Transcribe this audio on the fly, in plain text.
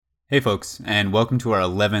Hey folks, and welcome to our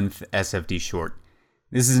 11th SFD short.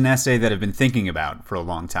 This is an essay that I've been thinking about for a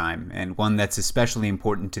long time, and one that's especially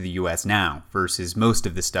important to the US now versus most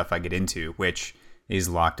of the stuff I get into, which is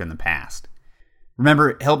locked in the past.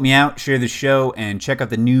 Remember, help me out, share the show, and check out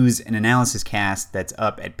the news and analysis cast that's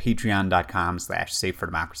up at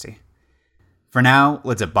patreon.com/safefordemocracy. For now,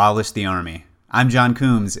 let's abolish the army. I'm John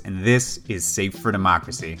Coombs, and this is Safe for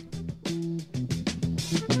Democracy.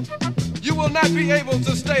 You will not be able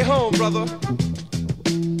to stay home, brother.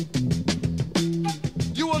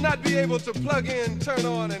 You will not be able to plug in, turn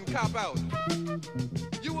on, and cop out.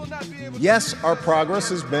 You will not be able to... Yes, our progress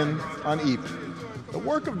has been uneven. The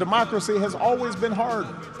work of democracy has always been hard.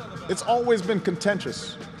 It's always been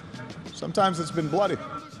contentious. Sometimes it's been bloody.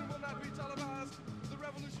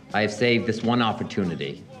 I have saved this one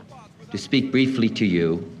opportunity to speak briefly to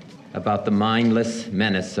you about the mindless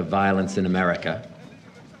menace of violence in America,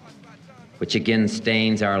 which again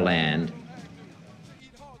stains our land.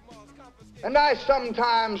 And I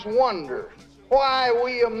sometimes wonder why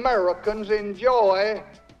we Americans enjoy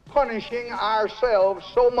punishing ourselves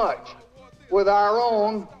so much with our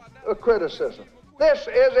own criticism. This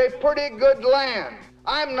is a pretty good land.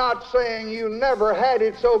 I'm not saying you never had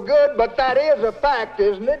it so good, but that is a fact,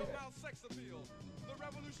 isn't it?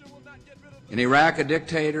 In Iraq, a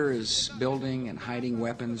dictator is building and hiding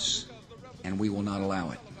weapons, and we will not allow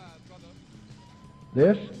it.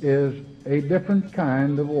 This is a different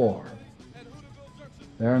kind of war.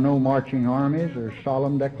 There are no marching armies or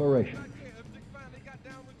solemn declarations.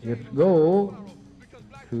 Its goal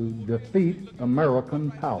to defeat American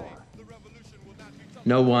power.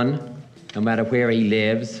 No one, no matter where he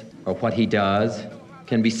lives or what he does,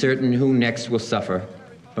 can be certain who next will suffer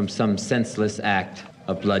from some senseless act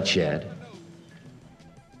of bloodshed.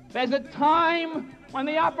 There's a time when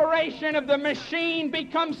the operation of the machine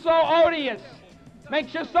becomes so odious,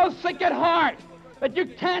 makes you so sick at heart that you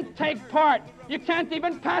can't take part. You can't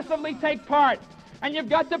even passively take part. And you've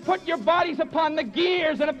got to put your bodies upon the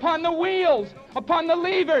gears and upon the wheels, upon the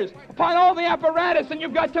levers, upon all the apparatus, and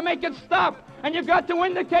you've got to make it stop. And you've got to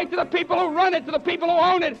indicate to the people who run it, to the people who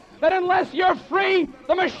own it, that unless you're free,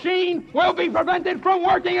 the machine will be prevented from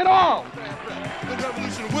working at all. The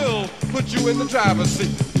revolution will put you in the driver's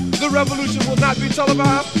seat. The revolution will not be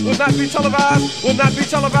televised, will not be televised, will not be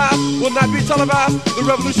televised, will not be televised. The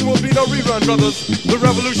revolution will be no rerun, brothers. The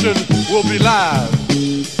revolution will be live.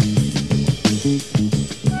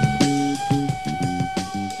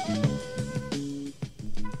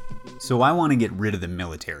 So I want to get rid of the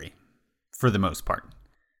military, for the most part.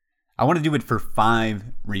 I want to do it for 5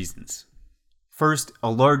 reasons. First,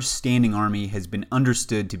 a large standing army has been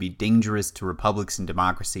understood to be dangerous to republics and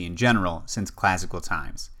democracy in general since classical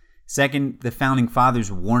times. Second, the Founding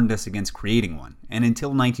Fathers warned us against creating one, and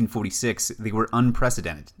until 1946, they were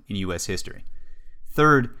unprecedented in U.S. history.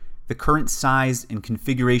 Third, the current size and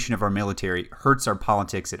configuration of our military hurts our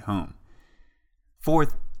politics at home.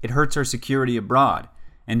 Fourth, it hurts our security abroad.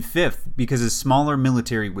 And fifth, because a smaller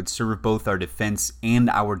military would serve both our defense and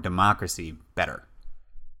our democracy better.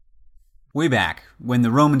 Way back, when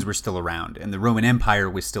the Romans were still around and the Roman Empire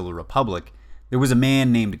was still a republic, there was a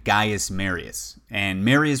man named Gaius Marius, and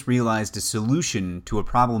Marius realized a solution to a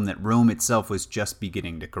problem that Rome itself was just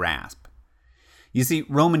beginning to grasp. You see,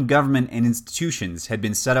 Roman government and institutions had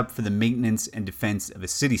been set up for the maintenance and defense of a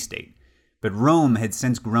city-state, but Rome had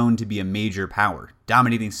since grown to be a major power,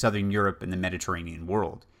 dominating southern Europe and the Mediterranean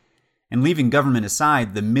world. And leaving government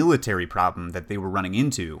aside, the military problem that they were running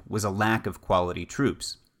into was a lack of quality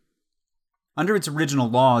troops. Under its original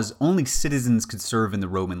laws, only citizens could serve in the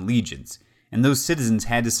Roman legions, and those citizens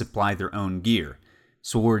had to supply their own gear,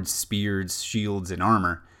 swords, spears, shields, and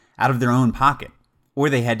armor, out of their own pocket, or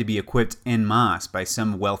they had to be equipped en masse by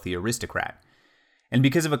some wealthy aristocrat. And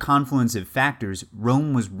because of a confluence of factors,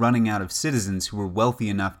 Rome was running out of citizens who were wealthy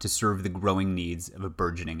enough to serve the growing needs of a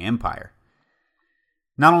burgeoning empire.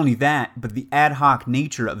 Not only that, but the ad hoc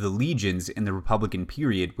nature of the legions in the Republican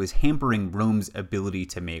period was hampering Rome's ability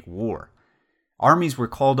to make war. Armies were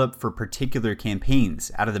called up for particular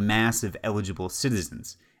campaigns out of the mass of eligible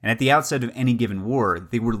citizens, and at the outset of any given war,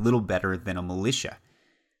 they were little better than a militia.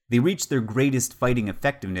 They reached their greatest fighting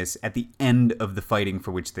effectiveness at the end of the fighting for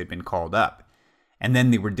which they'd been called up, and then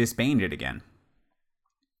they were disbanded again.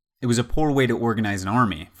 It was a poor way to organize an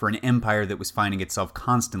army for an empire that was finding itself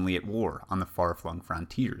constantly at war on the far-flung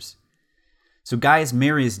frontiers. So Gaius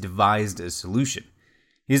Marius devised a solution.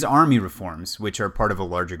 His army reforms, which are part of a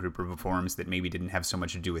larger group of reforms that maybe didn't have so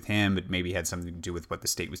much to do with him, but maybe had something to do with what the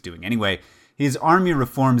state was doing anyway, his army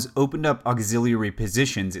reforms opened up auxiliary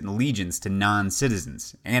positions in the legions to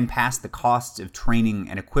non-citizens, and passed the costs of training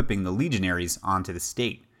and equipping the legionaries onto the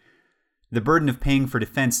state. The burden of paying for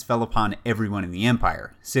defense fell upon everyone in the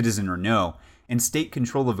empire, citizen or no, and state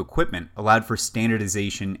control of equipment allowed for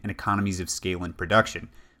standardization and economies of scale in production,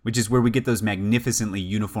 which is where we get those magnificently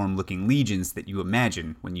uniform-looking legions that you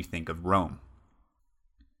imagine when you think of Rome.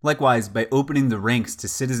 Likewise, by opening the ranks to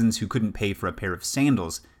citizens who couldn't pay for a pair of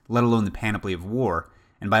sandals, let alone the panoply of war,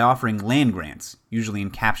 and by offering land grants, usually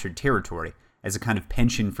in captured territory, as a kind of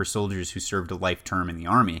pension for soldiers who served a life term in the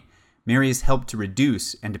army, Marius helped to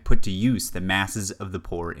reduce and to put to use the masses of the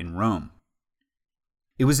poor in Rome.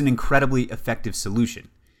 It was an incredibly effective solution,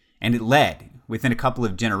 and it led, within a couple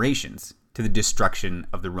of generations, to the destruction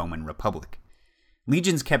of the Roman Republic.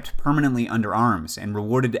 Legions kept permanently under arms and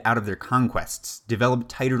rewarded out of their conquests developed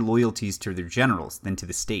tighter loyalties to their generals than to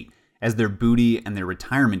the state, as their booty and their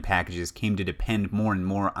retirement packages came to depend more and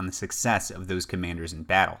more on the success of those commanders in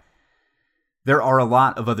battle. There are a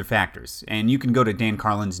lot of other factors, and you can go to Dan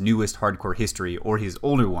Carlin's newest hardcore history or his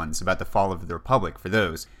older ones about the fall of the Republic for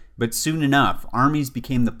those, but soon enough, armies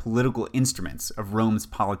became the political instruments of Rome's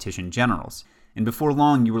politician generals, and before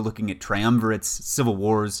long you were looking at triumvirates, civil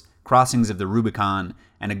wars, crossings of the Rubicon,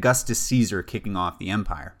 and Augustus Caesar kicking off the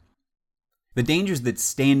empire. The dangers that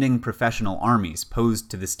standing professional armies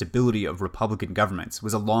posed to the stability of republican governments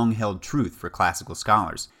was a long-held truth for classical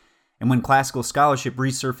scholars, and when classical scholarship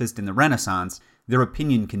resurfaced in the Renaissance, their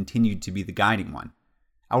opinion continued to be the guiding one.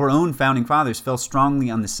 Our own founding fathers fell strongly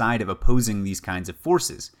on the side of opposing these kinds of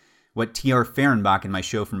forces, what T.R. Fehrenbach in my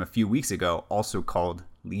show from a few weeks ago also called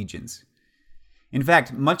legions. In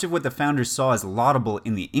fact, much of what the founders saw as laudable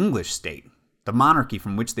in the English state, the monarchy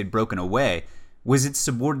from which they'd broken away, was its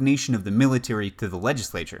subordination of the military to the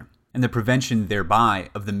legislature, and the prevention thereby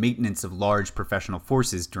of the maintenance of large professional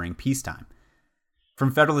forces during peacetime.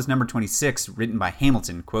 From Federalist No. 26, written by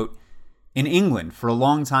Hamilton, quote, "In England, for a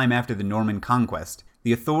long time after the Norman conquest,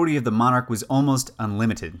 the authority of the monarch was almost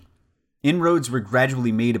unlimited. Inroads were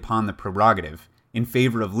gradually made upon the prerogative, in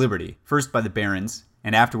favor of liberty, first by the barons,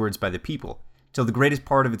 and afterwards by the people, till the greatest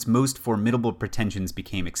part of its most formidable pretensions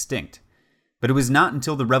became extinct. But it was not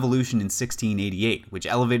until the Revolution in 1688, which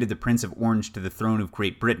elevated the Prince of Orange to the throne of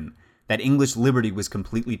Great Britain, that English liberty was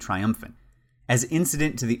completely triumphant. As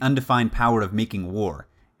incident to the undefined power of making war,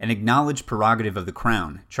 an acknowledged prerogative of the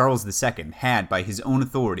crown, Charles II had, by his own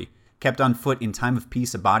authority, kept on foot in time of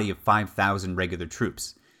peace a body of 5,000 regular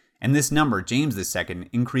troops, and this number, James II,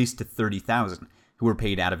 increased to 30,000, who were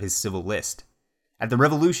paid out of his civil list. At the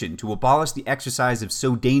Revolution, to abolish the exercise of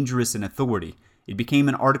so dangerous an authority, it became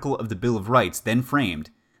an article of the Bill of Rights then framed,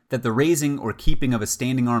 that the raising or keeping of a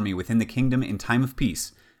standing army within the kingdom in time of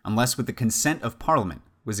peace, unless with the consent of Parliament,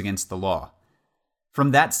 was against the law.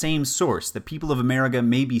 From that same source, the people of America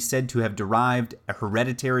may be said to have derived a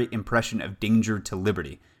hereditary impression of danger to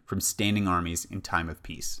liberty from standing armies in time of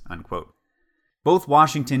peace," unquote. Both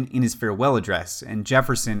Washington in his farewell address and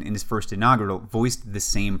Jefferson in his first inaugural voiced the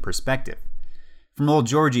same perspective. From Old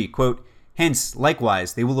Georgie, quote, "Hence,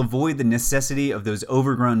 likewise, they will avoid the necessity of those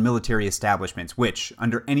overgrown military establishments which,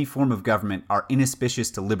 under any form of government, are inauspicious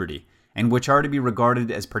to liberty, and which are to be regarded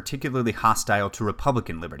as particularly hostile to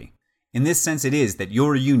republican liberty. In this sense it is that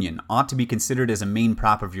your union ought to be considered as a main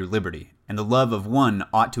prop of your liberty, and the love of one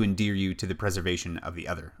ought to endear you to the preservation of the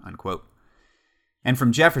other," unquote. And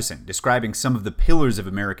from Jefferson, describing some of the pillars of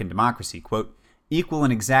American democracy, quote, "Equal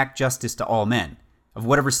and exact justice to all men, of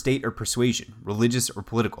whatever state or persuasion, religious or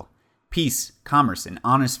political, peace, commerce, and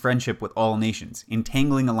honest friendship with all nations,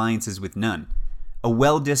 entangling alliances with none, a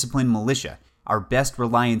well-disciplined militia, our best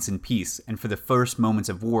reliance in peace, and for the first moments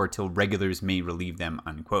of war till regulars may relieve them,"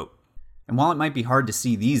 unquote. And while it might be hard to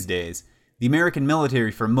see these days, the American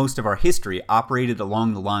military for most of our history operated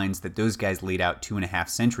along the lines that those guys laid out 2.5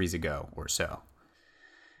 centuries ago or so.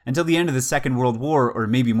 Until the end of the Second World War, or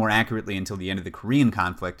maybe more accurately until the end of the Korean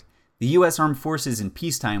conflict, the U.S. armed forces in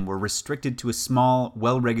peacetime were restricted to a small,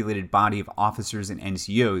 well-regulated body of officers and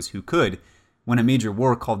NCOs who could, when a major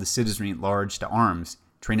war called the citizenry at large to arms,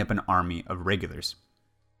 train up an army of regulars.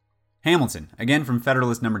 Hamilton, again from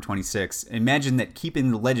Federalist No. 26, imagined that keeping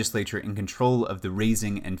the legislature in control of the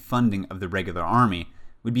raising and funding of the regular army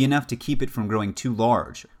would be enough to keep it from growing too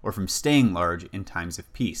large, or from staying large in times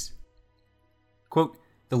of peace. Quote,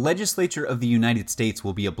 "The legislature of the United States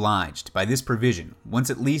will be obliged, by this provision, once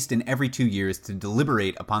at least in every 2 years, to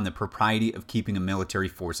deliberate upon the propriety of keeping a military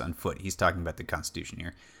force on foot," he's talking about the Constitution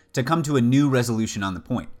here, "to come to a new resolution on the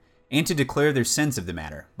point, and to declare their sense of the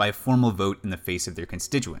matter, by a formal vote in the face of their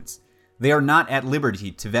constituents. They are not at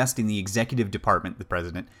liberty to vest in the executive department, the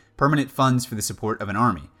president, permanent funds for the support of an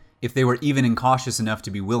army, if they were even incautious enough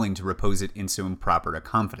to be willing to repose it in so improper a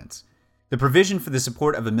confidence. The provision for the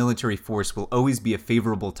support of a military force will always be a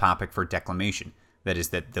favorable topic for declamation, that is,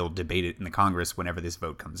 that they'll debate it in the Congress whenever this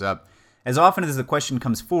vote comes up, as often as the question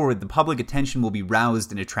comes forward, the public attention will be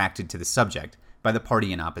roused and attracted to the subject by the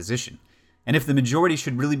party in opposition. And if the majority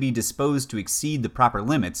should really be disposed to exceed the proper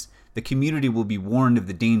limits, the community will be warned of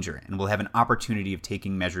the danger and will have an opportunity of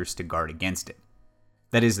taking measures to guard against it.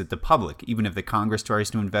 That is, that the public, even if the Congress tries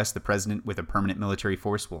to invest the president with a permanent military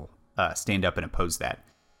force, will stand up and oppose that.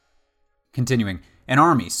 Continuing, an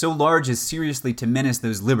army so large as seriously to menace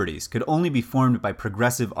those liberties could only be formed by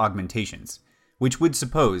progressive augmentations, which would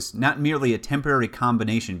suppose not merely a temporary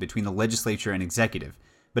combination between the legislature and executive,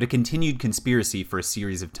 but a continued conspiracy for a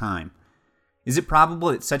series of time. Is it probable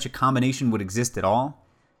that such a combination would exist at all?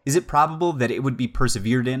 Is it probable that it would be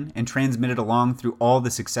persevered in and transmitted along through all the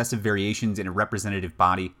successive variations in a representative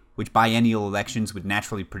body, which biennial elections would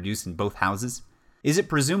naturally produce in both houses? Is it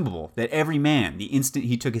presumable that every man, the instant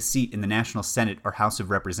he took a seat in the National Senate or House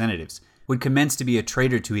of Representatives, would commence to be a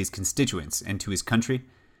traitor to his constituents and to his country?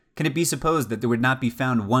 Can it be supposed that there would not be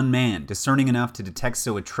found one man discerning enough to detect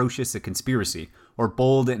so atrocious a conspiracy, or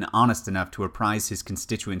bold and honest enough to apprise his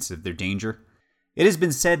constituents of their danger? It has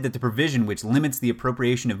been said that the provision which limits the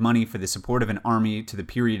appropriation of money for the support of an army to the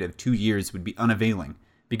period of 2 years would be unavailing,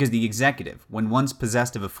 because the executive, when once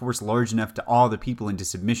possessed of a force large enough to awe the people into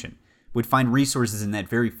submission, would find resources in that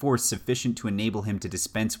very force sufficient to enable him to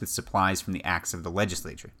dispense with supplies from the acts of the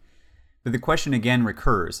legislature. But the question again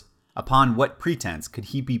recurs, upon what pretense could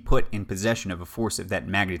he be put in possession of a force of that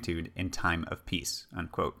magnitude in time of peace?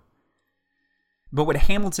 Unquote. But what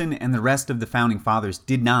Hamilton and the rest of the Founding Fathers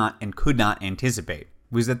did not and could not anticipate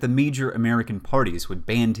was that the major American parties would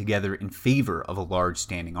band together in favor of a large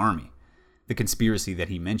standing army, the conspiracy that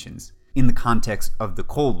he mentions, in the context of the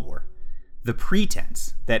Cold War, the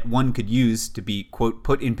pretense that one could use to be, quote,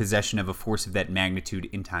 put in possession of a force of that magnitude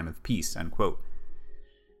in time of peace, unquote.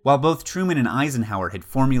 While both Truman and Eisenhower had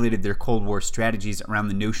formulated their Cold War strategies around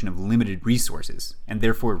the notion of limited resources, and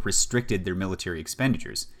therefore restricted their military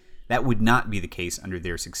expenditures, that would not be the case under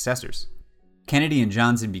their successors. Kennedy and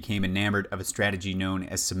Johnson became enamored of a strategy known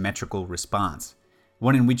as symmetrical response,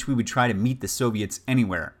 one in which we would try to meet the Soviets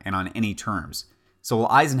anywhere and on any terms. So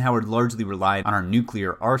while Eisenhower largely relied on our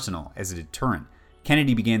nuclear arsenal as a deterrent,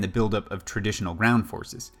 Kennedy began the buildup of traditional ground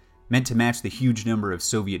forces, meant to match the huge number of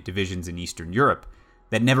Soviet divisions in Eastern Europe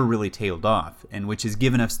that never really tailed off, and which has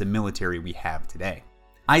given us the military we have today.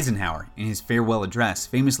 Eisenhower, in his farewell address,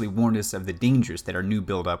 famously warned us of the dangers that our new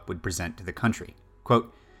buildup would present to the country.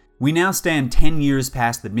 Quote, "We now stand 10 years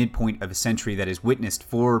past the midpoint of a century that has witnessed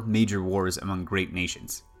 4 major wars among great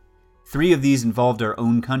nations. 3 of these involved our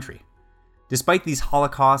own country. Despite these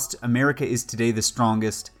holocausts, America is today the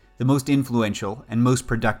strongest, the most influential, and most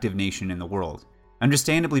productive nation in the world.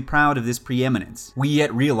 Understandably proud of this preeminence, we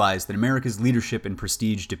yet realize that America's leadership and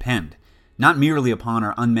prestige depend, not merely upon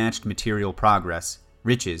our unmatched material progress,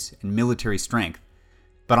 riches, and military strength,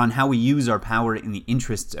 but on how we use our power in the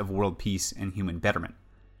interests of world peace and human betterment.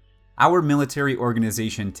 Our military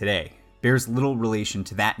organization today bears little relation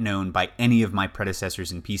to that known by any of my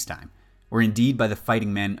predecessors in peacetime, or indeed by the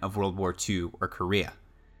fighting men of World War II or Korea.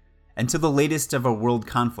 Until the latest of our world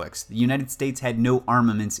conflicts, the United States had no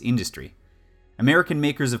armaments industry. American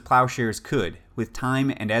makers of plowshares could, with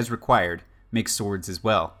time and as required, make swords as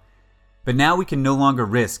well. But now we can no longer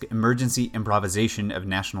risk emergency improvisation of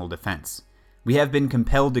national defense. We have been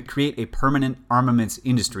compelled to create a permanent armaments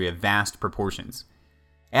industry of vast proportions.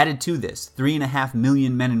 Added to this, 3.5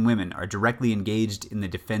 million men and women are directly engaged in the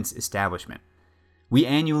defense establishment. We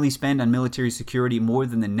annually spend on military security more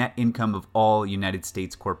than the net income of all United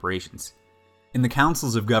States corporations. In the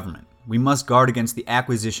councils of government, we must guard against the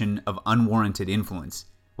acquisition of unwarranted influence,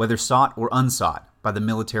 whether sought or unsought, by the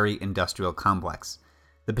military-industrial complex.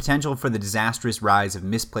 The potential for the disastrous rise of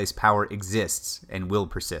misplaced power exists and will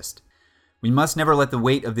persist. We must never let the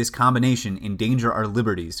weight of this combination endanger our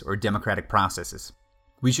liberties or democratic processes.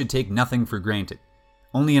 We should take nothing for granted.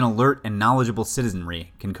 Only an alert and knowledgeable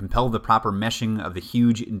citizenry can compel the proper meshing of the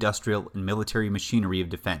huge industrial and military machinery of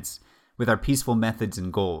defense with our peaceful methods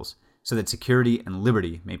and goals, so that security and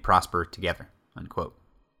liberty may prosper together." Unquote.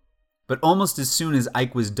 But almost as soon as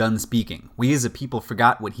Ike was done speaking, we as a people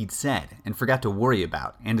forgot what he'd said and forgot to worry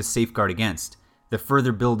about and to safeguard against the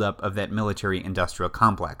further buildup of that military-industrial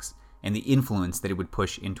complex and the influence that it would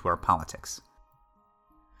push into our politics.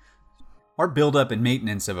 Our buildup and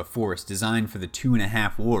maintenance of a force designed for the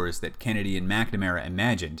 2.5 wars that Kennedy and McNamara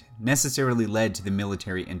imagined necessarily led to the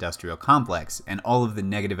military-industrial complex and all of the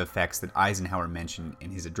negative effects that Eisenhower mentioned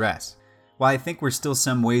in his address. While I think we're still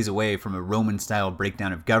some ways away from a Roman-style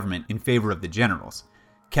breakdown of government in favor of the generals,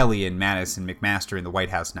 Kelly and Mattis and McMaster in the White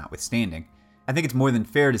House notwithstanding, I think it's more than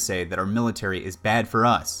fair to say that our military is bad for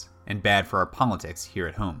us and bad for our politics here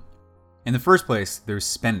at home. In the first place, there's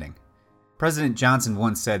spending. President Johnson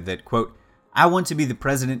once said that, quote, "I want to be the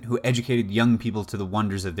president who educated young people to the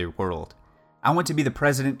wonders of their world. I want to be the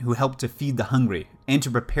president who helped to feed the hungry and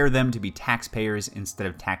to prepare them to be taxpayers instead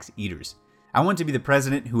of tax eaters. I want to be the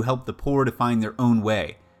president who helped the poor to find their own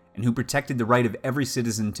way and who protected the right of every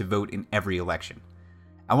citizen to vote in every election.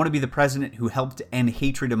 I want to be the president who helped to end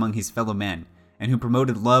hatred among his fellow men and who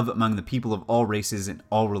promoted love among the people of all races and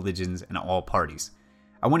all religions and all parties.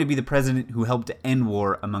 I want to be the president who helped to end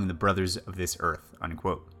war among the brothers of this earth,"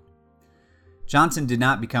 unquote. Johnson did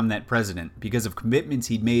not become that president because of commitments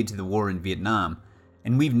he'd made to the war in Vietnam,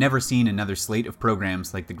 and we've never seen another slate of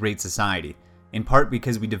programs like the Great Society, in part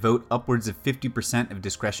because we devote upwards of 50% of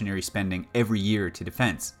discretionary spending every year to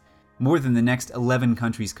defense, more than the next 11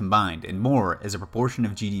 countries combined, and more as a proportion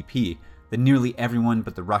of GDP than nearly everyone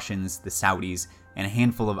but the Russians, the Saudis, and a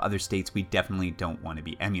handful of other states we definitely don't want to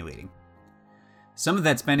be emulating. Some of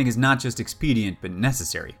that spending is not just expedient but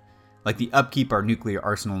necessary, like the upkeep our nuclear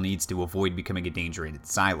arsenal needs to avoid becoming a danger in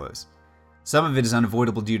its silos. Some of it is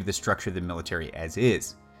unavoidable due to the structure of the military as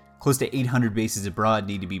is. Close to 800 bases abroad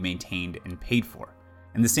need to be maintained and paid for.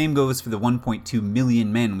 And the same goes for the 1.2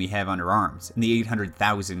 million men we have under arms and the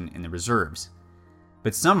 800,000 in the reserves.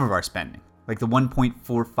 But some of our spending, like the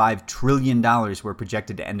 $1.45 trillion we're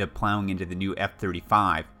projected to end up plowing into the new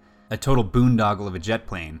F-35, a total boondoggle of a jet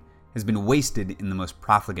plane, has been wasted in the most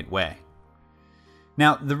profligate way.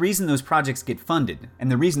 Now, the reason those projects get funded, and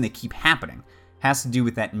the reason they keep happening, has to do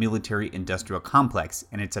with that military-industrial complex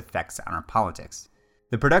and its effects on our politics.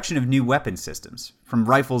 The production of new weapon systems, from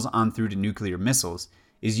rifles on through to nuclear missiles,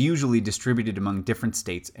 is usually distributed among different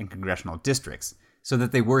states and congressional districts, so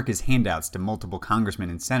that they work as handouts to multiple congressmen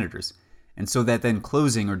and senators, and so that then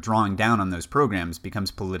closing or drawing down on those programs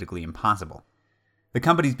becomes politically impossible. The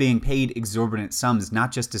company's being paid exorbitant sums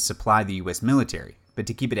not just to supply the US military, but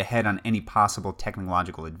to keep it ahead on any possible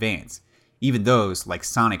technological advance, even those, like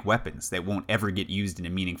sonic weapons, that won't ever get used in a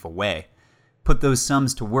meaningful way. Put those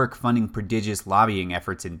sums to work funding prodigious lobbying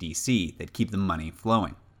efforts in DC that keep the money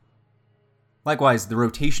flowing. Likewise, the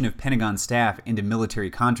rotation of Pentagon staff into military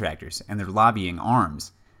contractors and their lobbying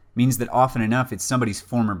arms means that often enough it's somebody's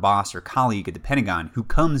former boss or colleague at the Pentagon who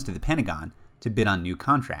comes to the Pentagon to bid on new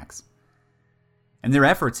contracts. And their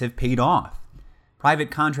efforts have paid off.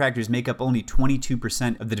 Private contractors make up only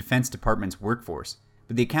 22% of the Defense Department's workforce,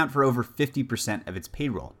 but they account for over 50% of its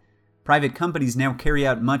payroll. Private companies now carry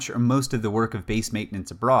out much or most of the work of base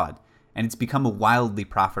maintenance abroad, and it's become a wildly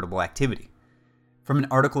profitable activity. From an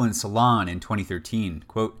article in Salon in 2013,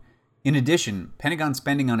 quote, "In addition, Pentagon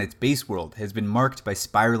spending on its base world has been marked by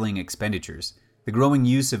spiraling expenditures, the growing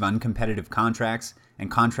use of uncompetitive contracts,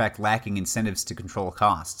 and contract-lacking incentives to control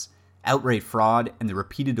costs, outright fraud, and the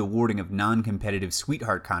repeated awarding of non-competitive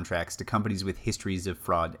sweetheart contracts to companies with histories of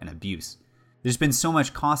fraud and abuse. There's been so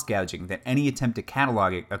much cost gouging that any attempt to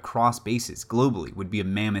catalog it across bases globally would be a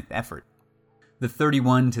mammoth effort. The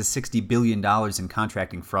 $31 to $60 billion in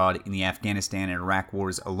contracting fraud in the Afghanistan and Iraq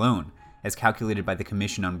wars alone, as calculated by the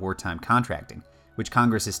Commission on Wartime Contracting, which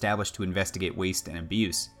Congress established to investigate waste and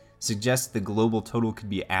abuse, suggests the global total could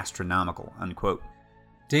be astronomical," unquote.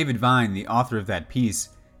 David Vine, the author of that piece,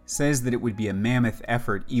 says that it would be a mammoth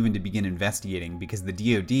effort even to begin investigating because the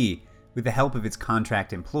DoD, with the help of its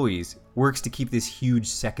contract employees, works to keep this huge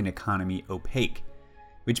second economy opaque.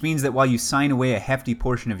 Which means that while you sign away a hefty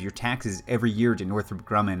portion of your taxes every year to Northrop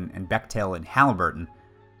Grumman and Bechtel and Halliburton,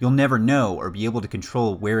 you'll never know or be able to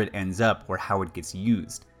control where it ends up or how it gets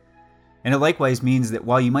used. And it likewise means that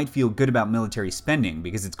while you might feel good about military spending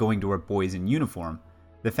because it's going to our boys in uniform,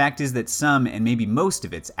 the fact is that some, and maybe most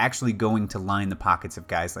of it's actually going to line the pockets of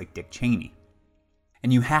guys like Dick Cheney.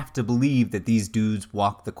 And you have to believe that these dudes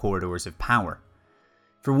walk the corridors of power.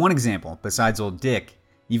 For one example, besides old Dick,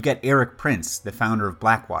 you've got Erik Prince, the founder of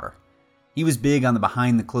Blackwater. He was big on the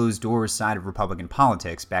behind-the-closed-doors side of Republican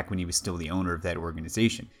politics back when he was still the owner of that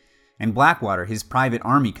organization. And Blackwater, his private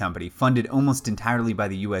army company, funded almost entirely by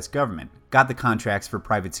the US government, got the contracts for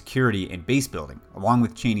private security and base building, along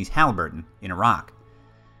with Cheney's Halliburton, in Iraq.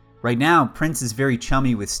 Right now, Prince is very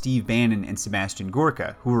chummy with Steve Bannon and Sebastian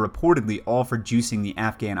Gorka, who are reportedly all for juicing the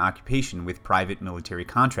Afghan occupation with private military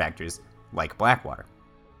contractors, like Blackwater.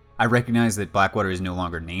 I recognize that Blackwater is no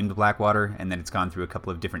longer named Blackwater, and that it's gone through a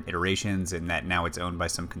couple of different iterations, and that now it's owned by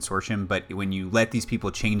some consortium, but when you let these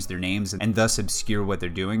people change their names and thus obscure what they're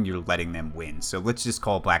doing, you're letting them win. So let's just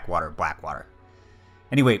call Blackwater Blackwater.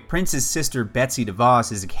 Anyway, Prince's sister Betsy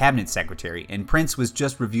DeVos is a cabinet secretary, and Prince was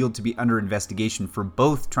just revealed to be under investigation for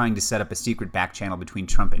both trying to set up a secret back channel between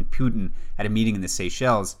Trump and Putin at a meeting in the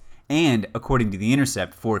Seychelles, and, according to The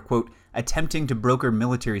Intercept, for, quote, attempting to broker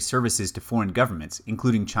military services to foreign governments,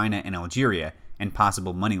 including China and Algeria, and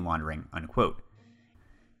possible money laundering, unquote.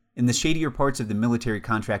 In the shadier parts of the military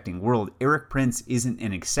contracting world, Erik Prince isn't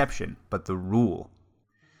an exception, but the rule.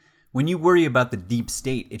 When you worry about the deep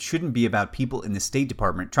state, it shouldn't be about people in the State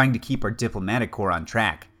Department trying to keep our diplomatic corps on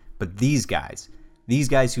track, but these guys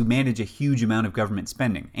who manage a huge amount of government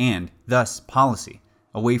spending, and, thus, policy,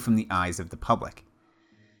 away from the eyes of the public.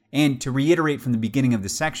 And to reiterate from the beginning of the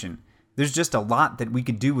section, there's just a lot that we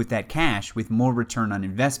could do with that cash with more return on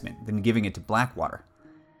investment than giving it to Blackwater.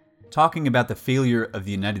 Talking about the failure of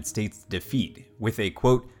the United States' defeat, with a,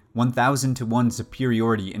 quote, 1,000 to 1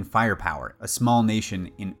 superiority in firepower, a small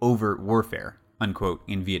nation in overt warfare, unquote,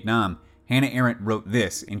 in Vietnam, Hannah Arendt wrote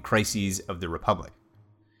this in Crises of the Republic.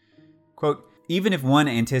 Quote, even if one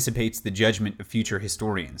anticipates the judgment of future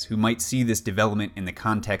historians who might see this development in the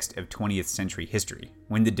context of 20th century history,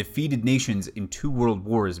 when the defeated nations in 2 world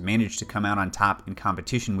wars managed to come out on top in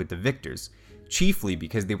competition with the victors, chiefly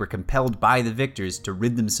because they were compelled by the victors to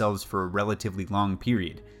rid themselves for a relatively long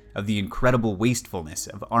period of the incredible wastefulness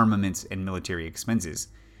of armaments and military expenses,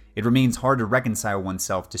 it remains hard to reconcile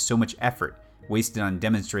oneself to so much effort wasted on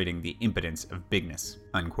demonstrating the impotence of bigness,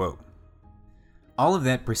 unquote. All of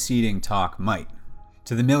that preceding talk might,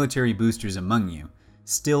 to the military boosters among you,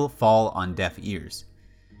 still fall on deaf ears.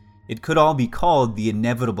 It could all be called the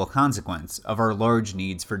inevitable consequence of our large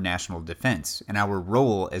needs for national defense and our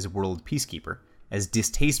role as world peacekeeper, as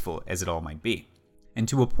distasteful as it all might be. And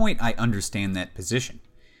to a point, I understand that position.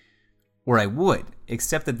 Or I would,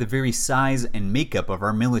 except that the very size and makeup of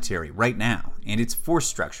our military right now and its force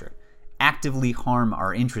structure actively harm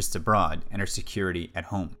our interests abroad and our security at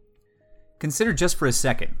home. Consider just for a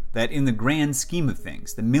second that in the grand scheme of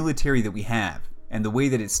things, the military that we have and the way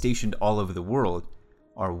that it's stationed all over the world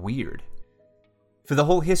are weird. For the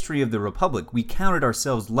whole history of the Republic, we counted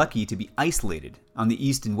ourselves lucky to be isolated on the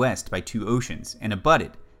east and west by 2 oceans and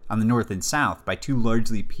abutted on the north and south by 2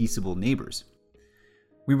 largely peaceable neighbors.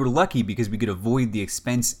 We were lucky because we could avoid the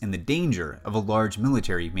expense and the danger of a large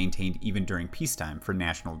military maintained even during peacetime for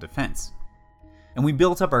national defense. And we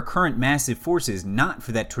built up our current massive forces not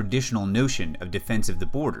for that traditional notion of defense of the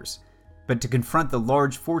borders, but to confront the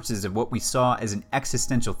large forces of what we saw as an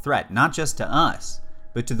existential threat, not just to us,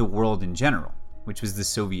 but to the world in general, which was the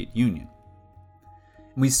Soviet Union.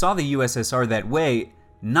 And we saw the USSR that way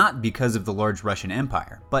not because of the large Russian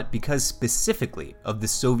Empire, but because specifically of the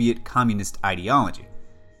Soviet communist ideology.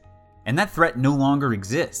 And that threat no longer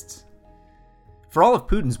exists. For all of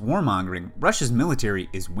Putin's warmongering, Russia's military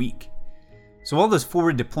is weak. So all those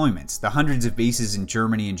forward deployments, the hundreds of bases in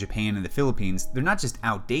Germany and Japan and the Philippines, they're not just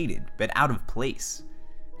outdated, but out of place.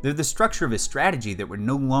 They're the structure of a strategy that we're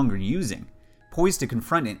no longer using, poised to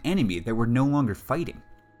confront an enemy that we're no longer fighting.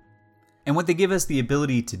 And what they give us the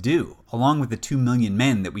ability to do, along with the 2 million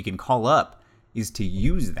men that we can call up, is to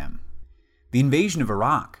use them. The invasion of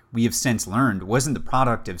Iraq, we have since learned, wasn't the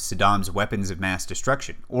product of Saddam's weapons of mass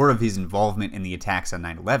destruction, or of his involvement in the attacks on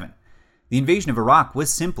 9/11. The invasion of Iraq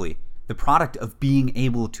was simply the product of being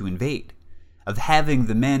able to invade, of having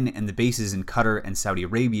the men and the bases in Qatar and Saudi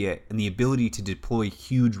Arabia and the ability to deploy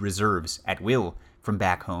huge reserves at will from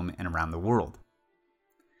back home and around the world.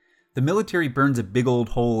 The military burns a big old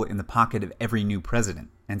hole in the pocket of every new president,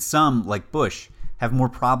 and some, like Bush, have more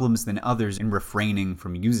problems than others in refraining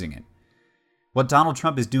from using it. What Donald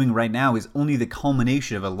Trump is doing right now is only the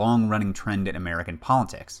culmination of a long-running trend in American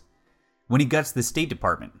politics. When he guts the State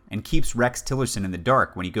Department and keeps Rex Tillerson in the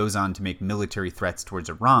dark when he goes on to make military threats towards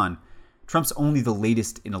Iran, Trump's only the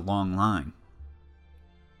latest in a long line.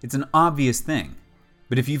 It's an obvious thing,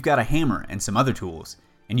 but if you've got a hammer and some other tools,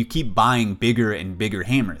 and you keep buying bigger and bigger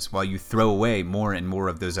hammers while you throw away more and more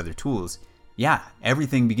of those other tools, yeah,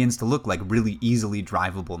 everything begins to look like really easily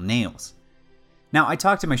drivable nails. Now, I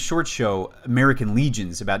talked in my short show, American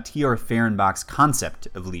Legions, about T.R. Fehrenbach's concept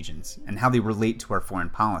of legions and how they relate to our foreign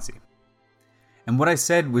policy. And what I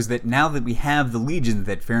said was that now that we have the legions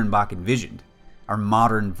that Fehrenbach envisioned, our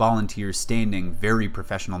modern, volunteer-standing, very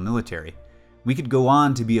professional military, we could go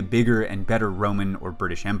on to be a bigger and better Roman or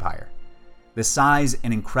British Empire. The size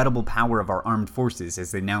and incredible power of our armed forces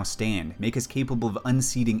as they now stand make us capable of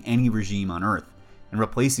unseating any regime on Earth and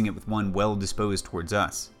replacing it with one well-disposed towards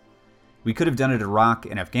us. We could have done it in Iraq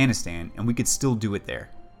and Afghanistan, and we could still do it there.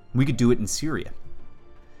 We could do it in Syria.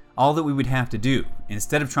 All that we would have to do,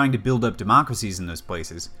 instead of trying to build up democracies in those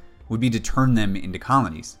places, would be to turn them into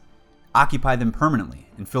colonies, occupy them permanently,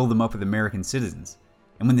 and fill them up with American citizens.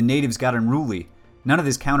 And when the natives got unruly, none of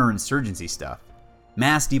this counterinsurgency stuff.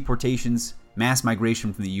 Mass deportations, mass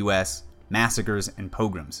migration from the US, massacres, and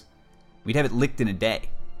pogroms. We'd have it licked in a day.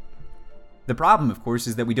 The problem, of course,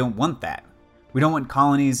 is that we don't want that. We don't want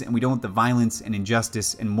colonies, and we don't want the violence and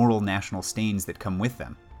injustice and moral national stains that come with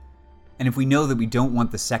them. And if we know that we don't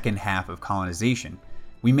want the second half of colonization,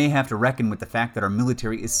 we may have to reckon with the fact that our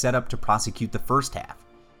military is set up to prosecute the first half,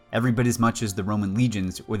 every bit as much as the Roman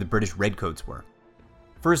legions or the British redcoats were.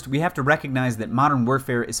 First, we have to recognize that modern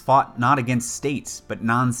warfare is fought not against states, but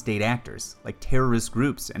non-state actors, like terrorist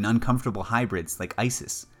groups and uncomfortable hybrids like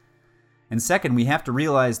ISIS. And second, we have to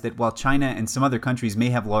realize that while China and some other countries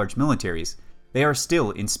may have large militaries, they are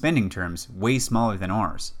still, in spending terms, way smaller than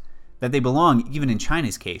ours. That they belong, even in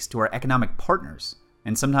China's case, to our economic partners,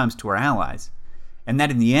 and sometimes to our allies. And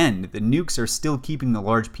that in the end, the nukes are still keeping the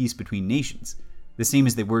large peace between nations, the same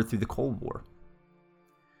as they were through the Cold War.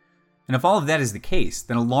 And if all of that is the case,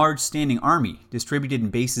 then a large standing army, distributed in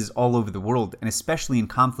bases all over the world, and especially in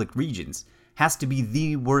conflict regions, has to be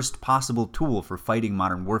the worst possible tool for fighting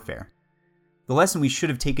modern warfare. The lesson we should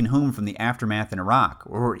have taken home from the aftermath in Iraq,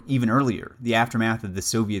 or even earlier, the aftermath of the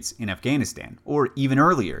Soviets in Afghanistan, or even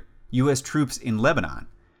earlier, US troops in Lebanon,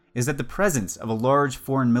 is that the presence of a large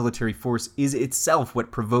foreign military force is itself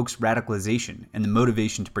what provokes radicalization and the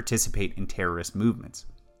motivation to participate in terrorist movements.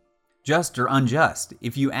 Just or unjust,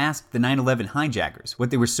 if you asked the 9/11 hijackers what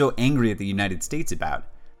they were so angry at the United States about,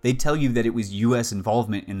 they'd tell you that it was US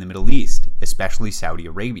involvement in the Middle East, especially Saudi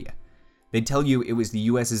Arabia. They'd tell you it was the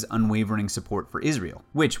US's unwavering support for Israel,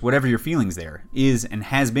 which, whatever your feelings there, is and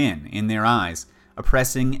has been, in their eyes,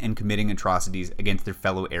 oppressing and committing atrocities against their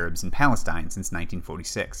fellow Arabs in Palestine since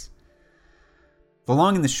 1946. The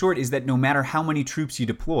long and the short is that no matter how many troops you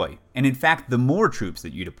deploy, and in fact the more troops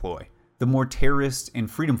that you deploy, the more terrorists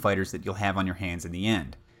and freedom fighters that you'll have on your hands in the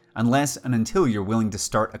end, unless and until you're willing to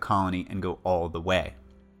start a colony and go all the way.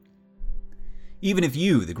 Even if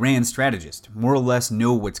you, the grand strategist, more or less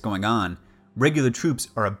know what's going on, regular troops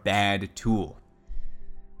are a bad tool.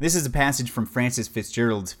 This is a passage from Francis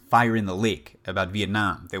Fitzgerald's Fire in the Lake about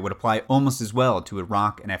Vietnam that would apply almost as well to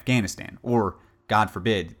Iraq and Afghanistan, or, God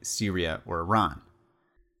forbid, Syria or Iran.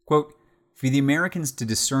 Quote, "For the Americans to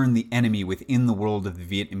discern the enemy within the world of the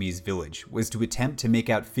Vietnamese village was to attempt to make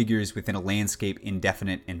out figures within a landscape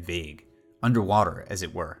indefinite and vague, underwater as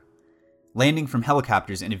it were. Landing from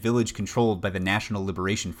helicopters in a village controlled by the National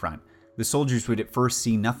Liberation Front, the soldiers would at first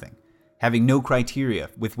see nothing, having no criteria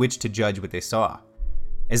with which to judge what they saw.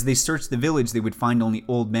 As they searched the village, they would find only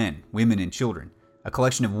old men, women, and children, a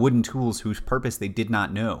collection of wooden tools whose purpose they did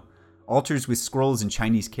not know, altars with scrolls and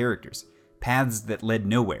Chinese characters, paths that led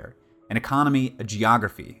nowhere, an economy, a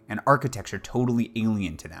geography, an architecture totally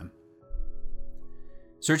alien to them.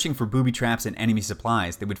 Searching for booby traps and enemy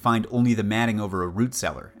supplies, they would find only the matting over a root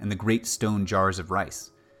cellar and the great stone jars of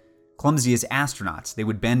rice. Clumsy as astronauts, they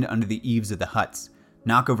would bend under the eaves of the huts,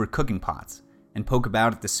 knock over cooking pots, and poke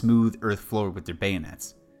about at the smooth earth floor with their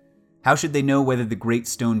bayonets. How should they know whether the great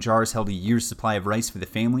stone jars held a year's supply of rice for the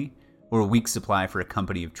family, or a week's supply for a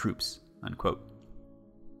company of troops?" Unquote.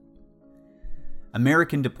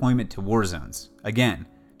 American deployment to war zones, again,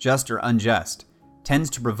 just or unjust, tends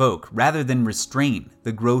to provoke, rather than restrain,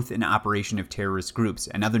 the growth and operation of terrorist groups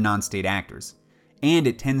and other non-state actors, and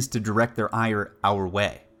it tends to direct their ire our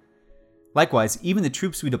way. Likewise, even the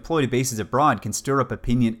troops we deploy to bases abroad can stir up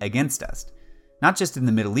opinion against us, not just in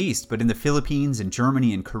the Middle East, but in the Philippines and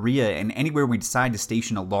Germany and Korea and anywhere we decide to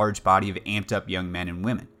station a large body of amped-up young men and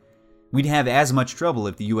women. We'd have as much trouble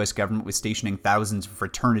if the US government was stationing thousands of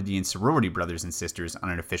fraternity and sorority brothers and sisters on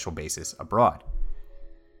an official basis abroad.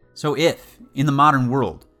 So if, in the modern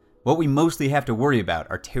world, what we mostly have to worry about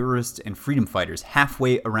are terrorists and freedom fighters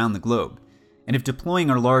halfway around the globe, and if deploying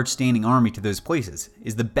our large standing army to those places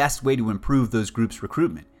is the best way to improve those groups'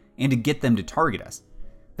 recruitment and to get them to target us,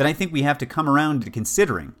 then I think we have to come around to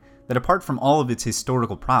considering that apart from all of its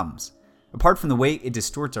historical problems, apart from the way it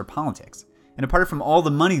distorts our politics, and apart from all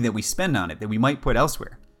the money that we spend on it that we might put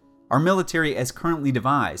elsewhere, our military as currently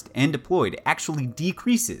devised and deployed actually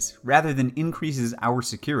decreases rather than increases our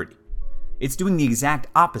security. It's doing the exact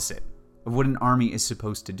opposite of what an army is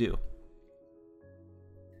supposed to do.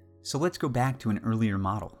 So let's go back to an earlier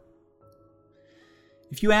model.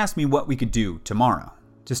 If you ask me what we could do tomorrow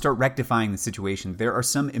to start rectifying the situation, there are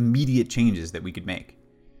some immediate changes that we could make.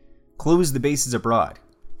 Close the bases abroad.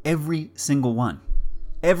 Every single one.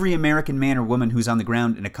 Every American man or woman who's on the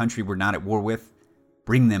ground in a country we're not at war with,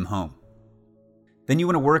 bring them home. Then you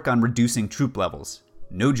want to work on reducing troop levels,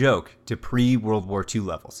 no joke, to pre-World War II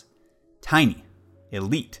levels. Tiny,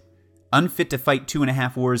 elite, unfit to fight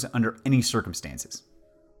 2.5 wars under any circumstances.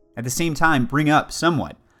 At the same time, bring up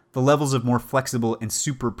somewhat the levels of more flexible and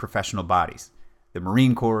super professional bodies. The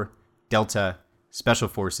Marine Corps, Delta, Special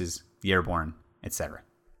Forces, the Airborne, etc.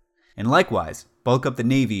 And likewise, bulk up the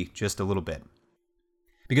Navy just a little bit.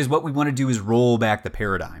 Because what we want to do is roll back the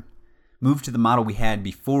paradigm, move to the model we had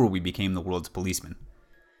before we became the world's policemen.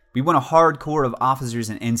 We want a hard core of officers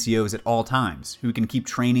and NCOs at all times who can keep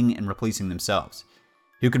training and replacing themselves,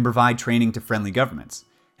 who can provide training to friendly governments,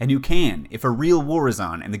 and who can, if a real war is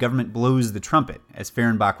on and the government blows the trumpet, as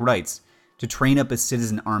Fehrenbach writes, to train up a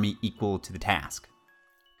citizen army equal to the task.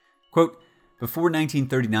 Quote, before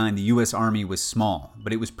 1939, the U.S. Army was small,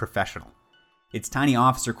 but it was professional. Its tiny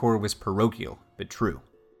officer corps was parochial, but true.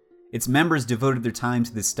 Its members devoted their time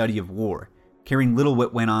to the study of war, caring little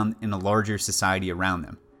what went on in a larger society around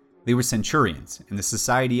them. They were centurions, and the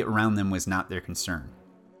society around them was not their concern.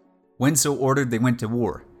 When so ordered, they went to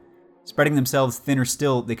war. Spreading themselves thinner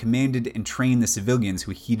still, they commanded and trained the civilians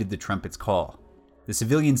who heeded the trumpet's call. The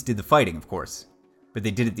civilians did the fighting, of course, but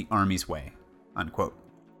they did it the Army's way." Unquote.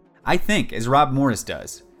 I think, as Rob Morris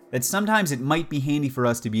does, that sometimes it might be handy for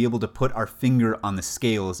us to be able to put our finger on the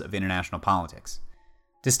scales of international politics,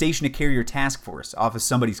 to station a carrier task force off of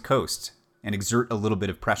somebody's coast and exert a little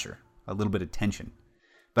bit of pressure, a little bit of tension.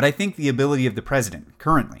 But I think the ability of the president,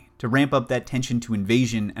 currently, to ramp up that tension to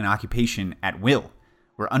invasion and occupation at will,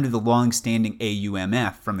 or under the long-standing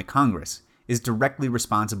AUMF from the Congress, is directly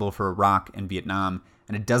responsible for Iraq and Vietnam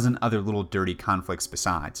and a dozen other little dirty conflicts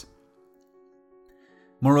besides.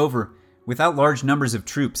 Moreover, without large numbers of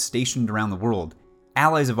troops stationed around the world,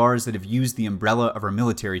 allies of ours that have used the umbrella of our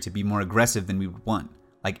military to be more aggressive than we would want,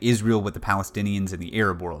 like Israel with the Palestinians and the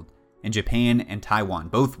Arab world, and Japan and Taiwan,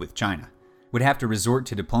 both with China, would have to resort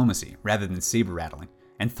to diplomacy rather than saber-rattling,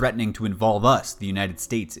 and threatening to involve us, the United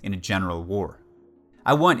States, in a general war.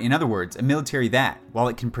 I want, in other words, a military that, while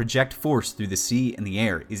it can project force through the sea and the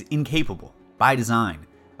air, is incapable, by design,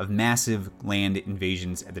 of massive land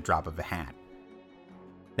invasions at the drop of a hat.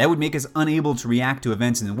 That would make us unable to react to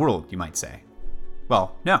events in the world, you might say.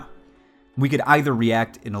 Well, no. We could either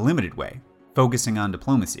react in a limited way, focusing on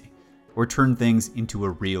diplomacy, or turn things into a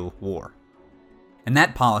real war. And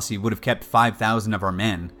that policy would have kept 5,000 of our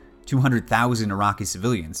men, 200,000 Iraqi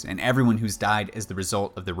civilians, and everyone who's died as the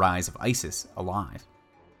result of the rise of ISIS alive.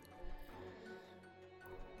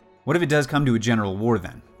 What if it does come to a general war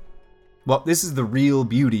then? Well, this is the real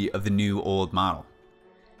beauty of the new old model.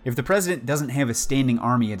 If the president doesn't have a standing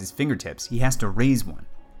army at his fingertips, he has to raise one.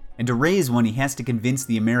 And to raise one, he has to convince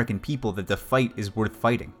the American people that the fight is worth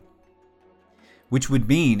fighting. Which would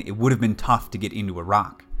mean it would have been tough to get into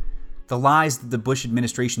Iraq. The lies that the Bush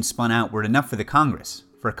administration spun out were enough for the Congress,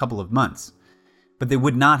 for a couple of months. But they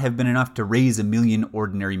would not have been enough to raise 1 million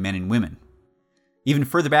ordinary men and women. Even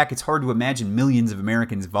further back, it's hard to imagine millions of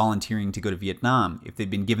Americans volunteering to go to Vietnam if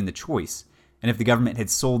they'd been given the choice, and if the government had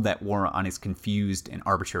sold that war on its confused and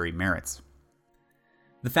arbitrary merits.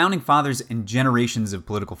 The Founding Fathers and generations of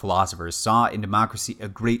political philosophers saw in democracy a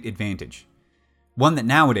great advantage. One that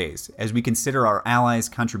nowadays, as we consider our allies'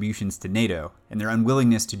 contributions to NATO and their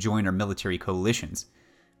unwillingness to join our military coalitions,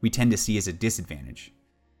 we tend to see as a disadvantage.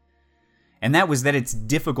 And that was that it's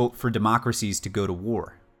difficult for democracies to go to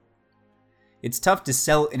war. It's tough to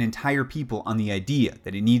sell an entire people on the idea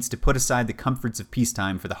that it needs to put aside the comforts of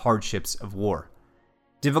peacetime for the hardships of war.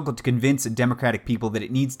 Difficult to convince a democratic people that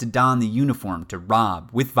it needs to don the uniform to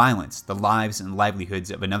rob, with violence, the lives and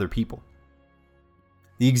livelihoods of another people.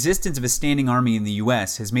 The existence of a standing army in the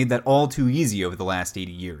US has made that all too easy over the last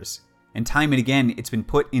 80 years, and time and again it's been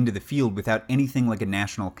put into the field without anything like a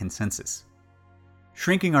national consensus.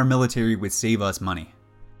 Shrinking our military would save us money.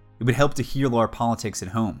 It would help to heal our politics at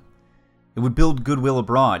home. It would build goodwill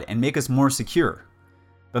abroad and make us more secure.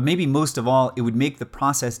 But maybe most of all, it would make the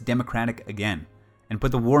process democratic again, and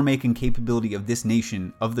put the war-making capability of this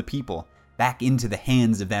nation, of the people, back into the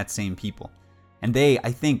hands of that same people. And they,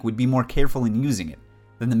 I think, would be more careful in using it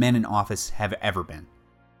than the men in office have ever been.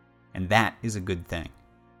 And that is a good thing.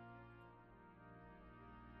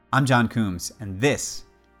 I'm John Coombs, and this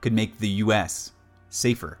could make the U.S.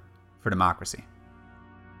 safer for democracy.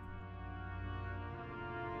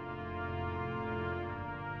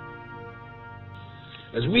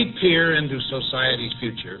 As we peer into society's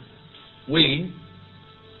future, we,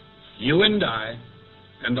 you and I,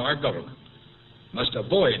 and our government, must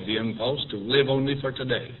avoid the impulse to live only for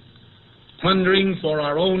today, plundering for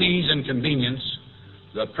our own ease and convenience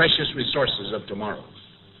the precious resources of tomorrow.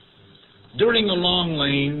 During the long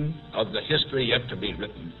lane of the history yet to be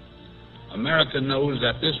written, America knows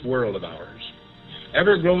that this world of ours,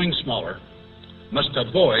 ever growing smaller, must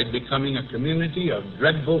avoid becoming a community of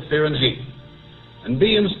dreadful fear and hate, and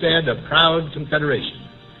be instead a proud confederation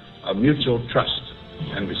of mutual trust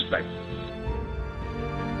and respect.